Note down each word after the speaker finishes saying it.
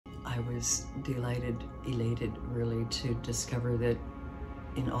was delighted, elated really, to discover that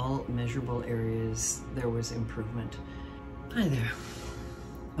in all measurable areas there was improvement. Hi there,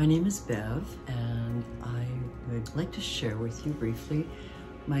 my name is Bev, and I would like to share with you briefly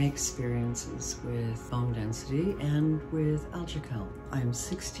my experiences with bone density and with AlgaeCal. I'm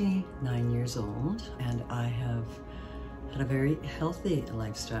 69 years old and I have had a very healthy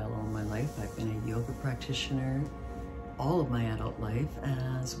lifestyle all my life. I've been a yoga practitioner all of my adult life,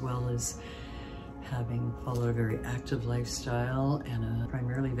 as well as having followed a very active lifestyle and a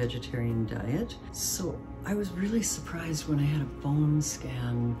primarily vegetarian diet. So I was really surprised when I had a bone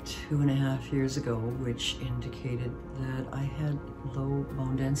scan 2.5 years ago, which indicated that I had low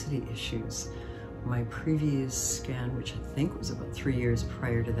bone density issues. My previous scan, which I think was about 3 years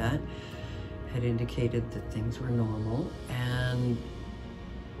prior to that, had indicated that things were normal, and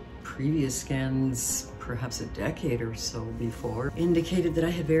previous scans, perhaps a decade or so before, indicated that I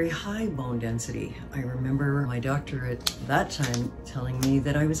had very high bone density. I remember my doctor at that time telling me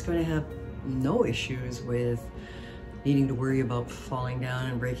that I was going to have no issues with needing to worry about falling down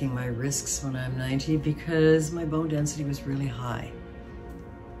and breaking my wrists when I'm 90 because my bone density was really high.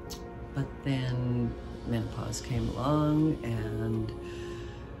 But then menopause came along and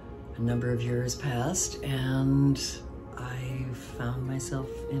a number of years passed, and I found myself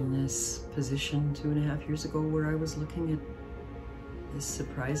in this position 2.5 years ago where I was looking at this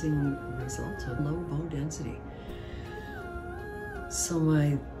surprising result of low bone density. So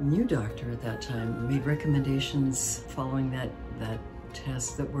my new doctor at that time made recommendations following that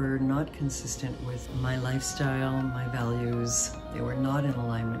test that were not consistent with my lifestyle, my values. They were not in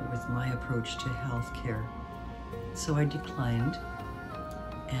alignment with my approach to healthcare. So I declined.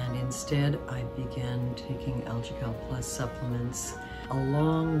 And instead, I began taking AlgaeCal Plus supplements,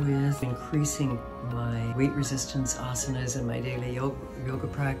 along with increasing my weight resistance asanas in my daily yoga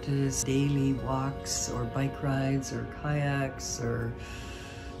practice, daily walks or bike rides or kayaks or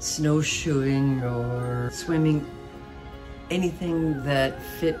snowshoeing or swimming, anything that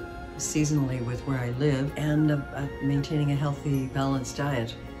fit seasonally with where I live, and maintaining a healthy, balanced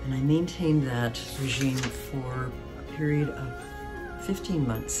diet. And I maintained that regime for a period of 15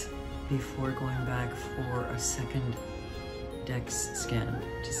 months before going back for a second DEX scan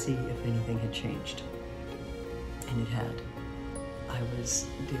to see if anything had changed. And it had. I was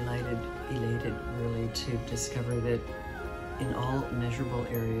delighted, elated really, to discover that in all measurable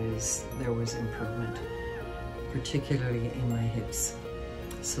areas there was improvement, particularly in my hips,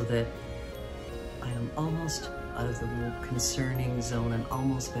 so that I am almost out of the concerning zone and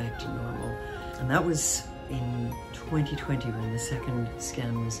almost back to normal. And that was in 2020 when the second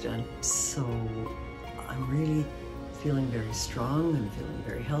scan was done. So I'm really feeling very strong and feeling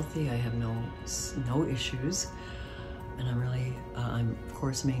very healthy. I have no issues, and I'm of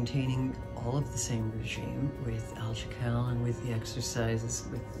course maintaining all of the same regime with AlgaeCal and with the exercises,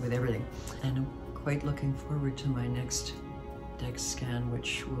 with everything. And I'm quite looking forward to my next DEX scan,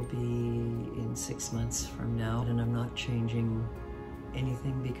 which will be in 6 months from now. And I'm not changing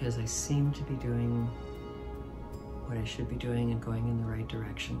anything because I seem to be doing what I should be doing and going in the right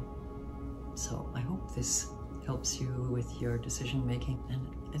direction. So I hope this helps you with your decision making, and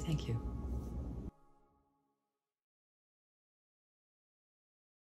I thank you.